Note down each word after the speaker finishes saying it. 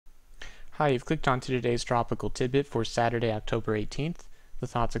Hi, you've clicked on to today's tropical tidbit for Saturday, October 18th. The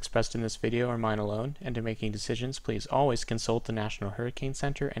thoughts expressed in this video are mine alone, and in making decisions, please always consult the National Hurricane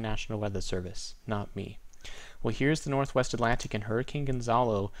Center and National Weather Service, not me. Well, here's the Northwest Atlantic, and Hurricane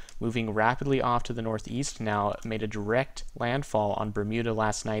Gonzalo, moving rapidly off to the northeast now, made a direct landfall on Bermuda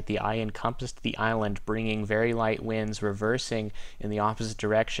last night. The eye encompassed the island, bringing very light winds, reversing in the opposite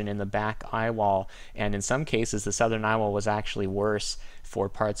direction in the back eye wall, and in some cases the southern eye wall was actually worse for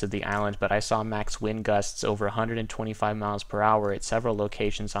parts of the island, but I saw max wind gusts over 125 miles per hour at several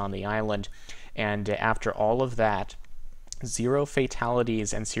locations on the island, and after all of that, 0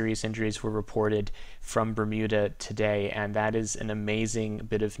 fatalities and serious injuries were reported from Bermuda today, and that is an amazing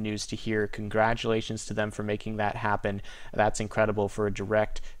bit of news to hear. Congratulations to them for making that happen. That's incredible for a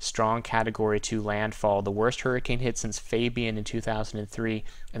direct, strong Category 2 landfall. The worst hurricane hit since Fabian in 2003,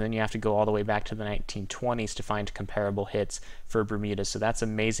 and then you have to go all the way back to the 1920s to find comparable hits for Bermuda, so that's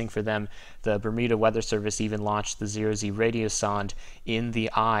amazing for them. The Bermuda Weather Service even launched the 0Z radio sonde in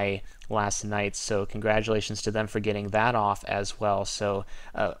the eye last night, so congratulations to them for getting that off as well. So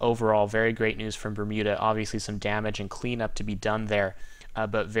overall, very great news from Bermuda. Obviously some damage and cleanup to be done there,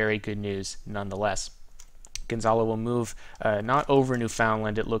 but very good news nonetheless. Gonzalo will move not over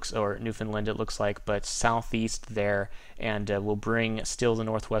Newfoundland it looks like, but southeast there, and will bring still the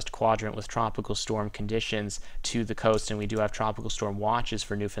northwest quadrant with tropical storm conditions to the coast, and we do have tropical storm watches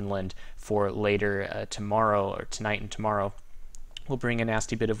for Newfoundland for later tomorrow, or tonight and tomorrow. We'll bring a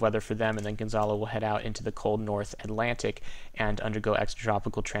nasty bit of weather for them, and then Gonzalo will head out into the cold North Atlantic and undergo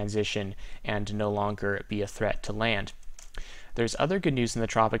extratropical transition and no longer be a threat to land. There's other good news in the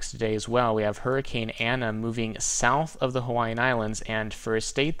tropics today as well. We have Hurricane Anna moving south of the Hawaiian Islands, and for a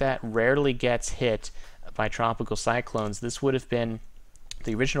state that rarely gets hit by tropical cyclones, this would have been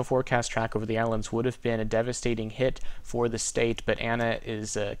the original forecast track over the islands would have been a devastating hit for the state, but Anna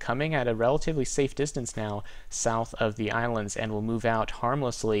is coming at a relatively safe distance now south of the islands and will move out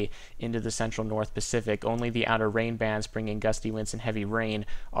harmlessly into the central North Pacific. Only the outer rain bands bringing gusty winds and heavy rain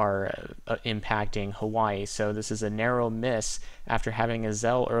are impacting Hawaii, so this is a narrow miss. After having a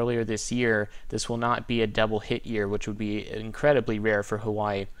Zell earlier this year, this will not be a double hit year, which would be incredibly rare for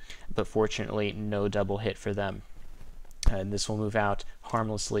Hawaii, but fortunately no double hit for them. And this will move out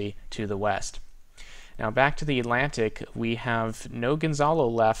harmlessly to the west. Now back to the Atlantic, we have no Gonzalo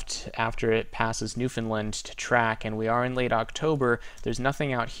left after it passes Newfoundland to track, and we are in late October. There's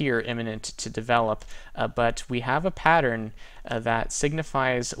nothing out here imminent to develop, but we have a pattern that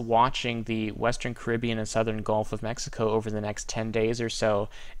signifies watching the Western Caribbean and Southern Gulf of Mexico over the next 10 days or so,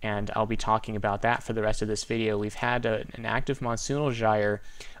 and I'll be talking about that for the rest of this video. We've had an active monsoonal gyre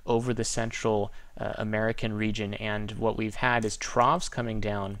over the Central American region, and what we've had is troughs coming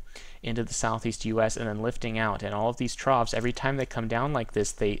down into the southeast U.S. and then lifting out, and all of these troughs, every time they come down like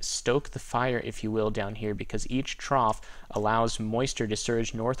this, they stoke the fire, if you will, down here, because each trough allows moisture to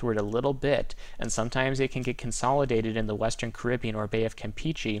surge northward a little bit, and sometimes it can get consolidated in the Western Caribbean or Bay of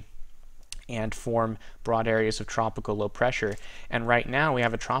Campeche and form broad areas of tropical low pressure. And right now we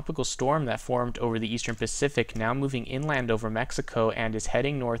have a tropical storm that formed over the eastern Pacific, now moving inland over Mexico and is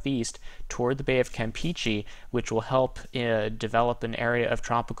heading northeast toward the Bay of Campeche, which will help develop an area of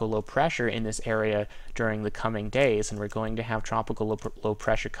tropical low pressure in this area during the coming days. And we're going to have tropical low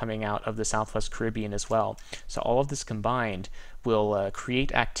pressure coming out of the Southwest Caribbean as well. So all of this combined will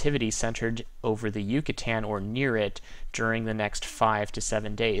create activity centered over the Yucatan or near it during the next 5 to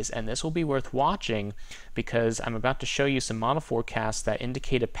 7 days. And this will be worth watching because I'm about to show you some model forecasts that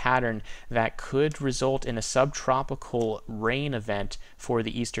indicate a pattern that could result in a subtropical rain event for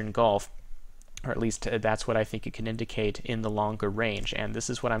the Eastern Gulf. Or at least that's what I think it can indicate in the longer range. And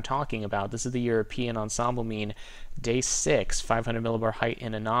this is what I'm talking about. This is the European ensemble mean, day 6, 500 millibar height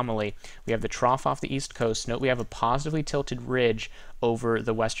in anomaly. We have the trough off the east coast. Note we have a positively tilted ridge over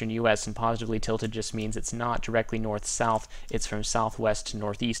the western U.S., and positively tilted just means it's not directly north-south, it's from southwest to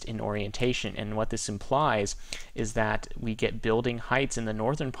northeast in orientation. And what this implies is that we get building heights in the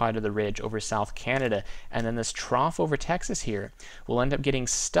northern part of the ridge over South Canada, and then this trough over Texas here will end up getting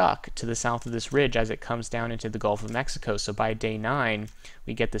stuck to the south of this ridge as it comes down into the Gulf of Mexico. So by day 9,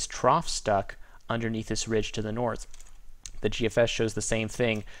 we get this trough stuck underneath this ridge to the north. The GFS shows the same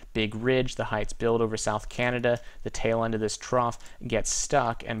thing. Big ridge, the heights build over South Canada, the tail end of this trough gets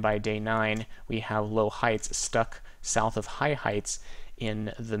stuck, and by day 9 we have low heights stuck south of high heights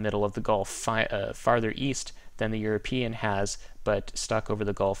in the middle of the Gulf, farther east than the European has, but stuck over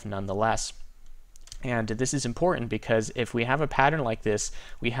the Gulf nonetheless. And this is important because if we have a pattern like this,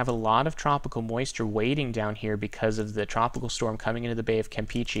 we have a lot of tropical moisture waiting down here because of the tropical storm coming into the Bay of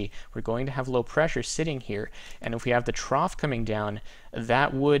Campeche. We're going to have low pressure sitting here. And if we have the trough coming down,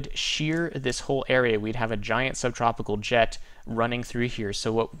 that would shear this whole area. We'd have a giant subtropical jet running through here.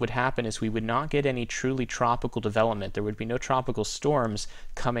 So what would happen is we would not get any truly tropical development. There would be no tropical storms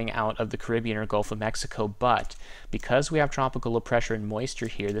coming out of the Caribbean or Gulf of Mexico, but because we have tropical low pressure and moisture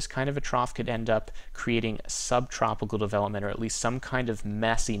here, this kind of a trough could end up creating subtropical development, or at least some kind of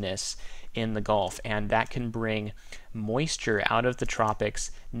messiness in the Gulf, and that can bring moisture out of the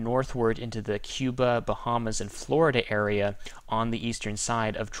tropics northward into the Cuba, Bahamas, and Florida area on the eastern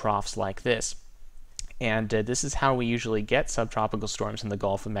side of troughs like this. And this is how we usually get subtropical storms in the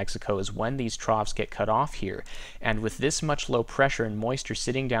Gulf of Mexico, is when these troughs get cut off here. And with this much low pressure and moisture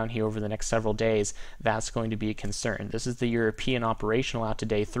sitting down here over the next several days, that's going to be a concern. This is the European operational out to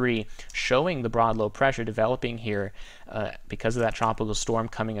day 3, showing the broad low pressure developing here because of that tropical storm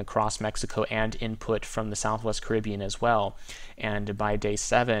coming across Mexico and input from the Southwest Caribbean as well. And by day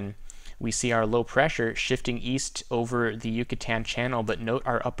 7, we see our low pressure shifting east over the Yucatan Channel, but note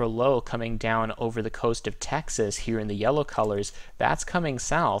our upper low coming down over the coast of Texas here in the yellow colors. That's coming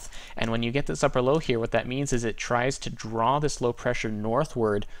south, and when you get this upper low here, what that means is it tries to draw this low pressure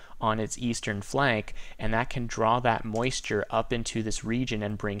northward on its eastern flank, and that can draw that moisture up into this region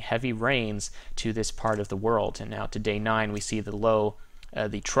and bring heavy rains to this part of the world. And now to day 9, we see the low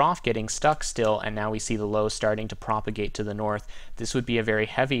the trough getting stuck still, and now we see the low starting to propagate to the north. This would be a very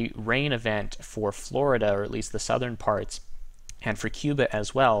heavy rain event for Florida, or at least the southern parts, and for Cuba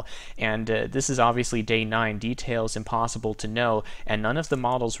as well. And this is obviously day 9. Details impossible to know, and none of the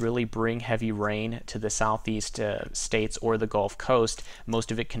models really bring heavy rain to the southeast states or the Gulf Coast.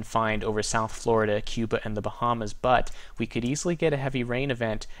 Most of it confined over South Florida, Cuba, and the Bahamas, but we could easily get a heavy rain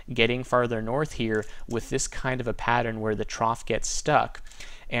event getting farther north here with this kind of a pattern where the trough gets stuck.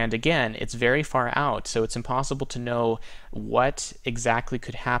 And again, it's very far out, so it's impossible to know what exactly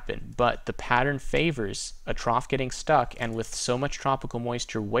could happen. But the pattern favors a trough getting stuck, and with so much tropical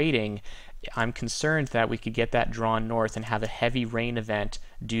moisture waiting, I'm concerned that we could get that drawn north and have a heavy rain event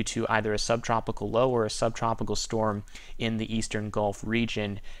due to either a subtropical low or a subtropical storm in the eastern Gulf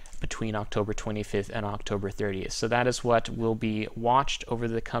region between October 25th and October 30th. So that is what will be watched over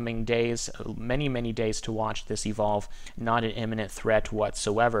the coming days, many, many days to watch this evolve. Not an imminent threat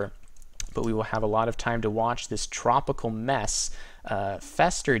whatsoever, but we will have a lot of time to watch this tropical mess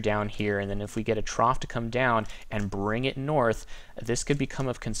fester down here, and then if we get a trough to come down and bring it north, this could become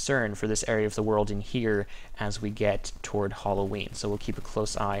of concern for this area of the world in here as we get toward Halloween. So we'll keep a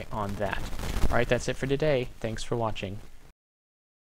close eye on that. All right, that's it for today. Thanks for watching.